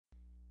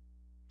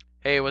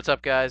Hey, what's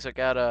up, guys? I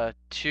got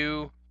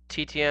two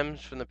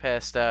TTMs from the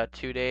past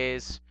 2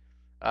 days.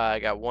 I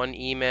got one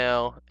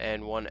email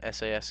and one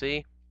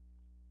SASE.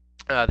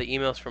 The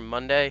email's from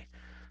Monday,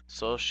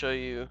 so I'll show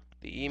you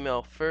the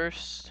email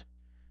first.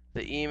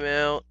 The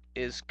email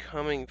is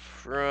coming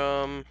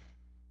from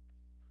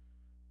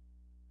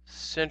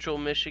Central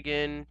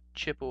Michigan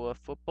Chippewa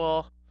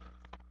Football.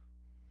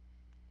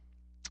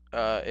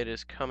 It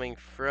is coming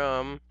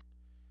from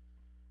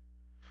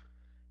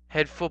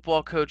head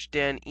football coach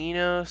Dan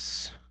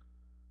Enos.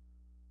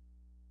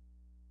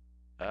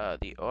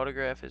 The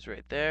autograph is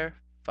right there.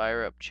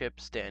 Fire up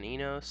chips, Dan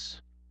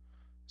Enos.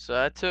 So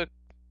that took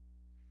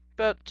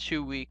about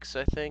 2 weeks,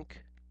 I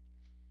think.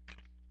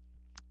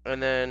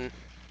 And then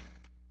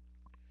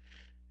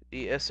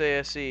the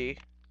SASE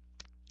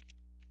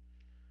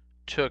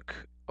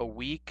took a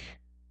week,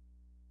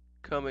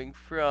 coming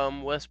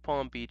from West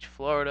Palm Beach,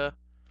 Florida.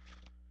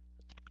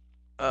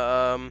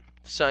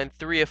 Signed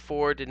 3 of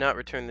 4, did not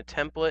return the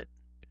template,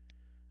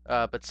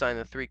 but signed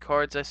the 3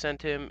 cards I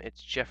sent him.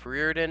 It's Jeff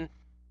Reardon.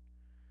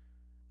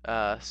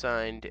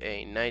 Signed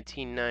a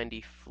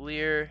 1990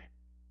 Fleer.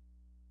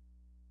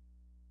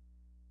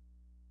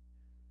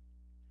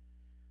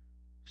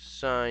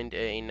 Signed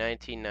a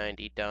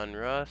 1990 Don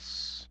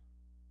Russ.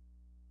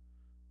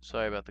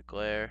 Sorry about the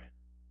glare.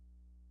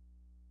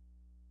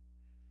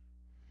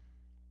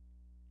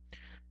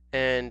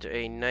 And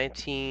a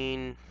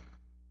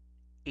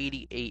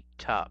 1988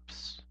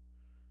 Topps.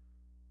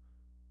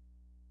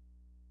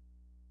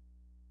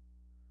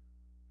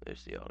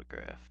 There's the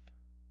autograph.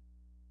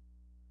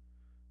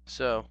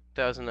 So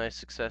that was a nice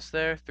success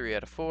there. 3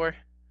 out of 4.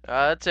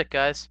 That's it,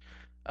 guys.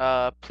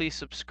 Please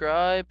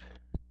subscribe,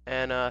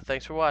 and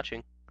thanks for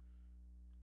watching.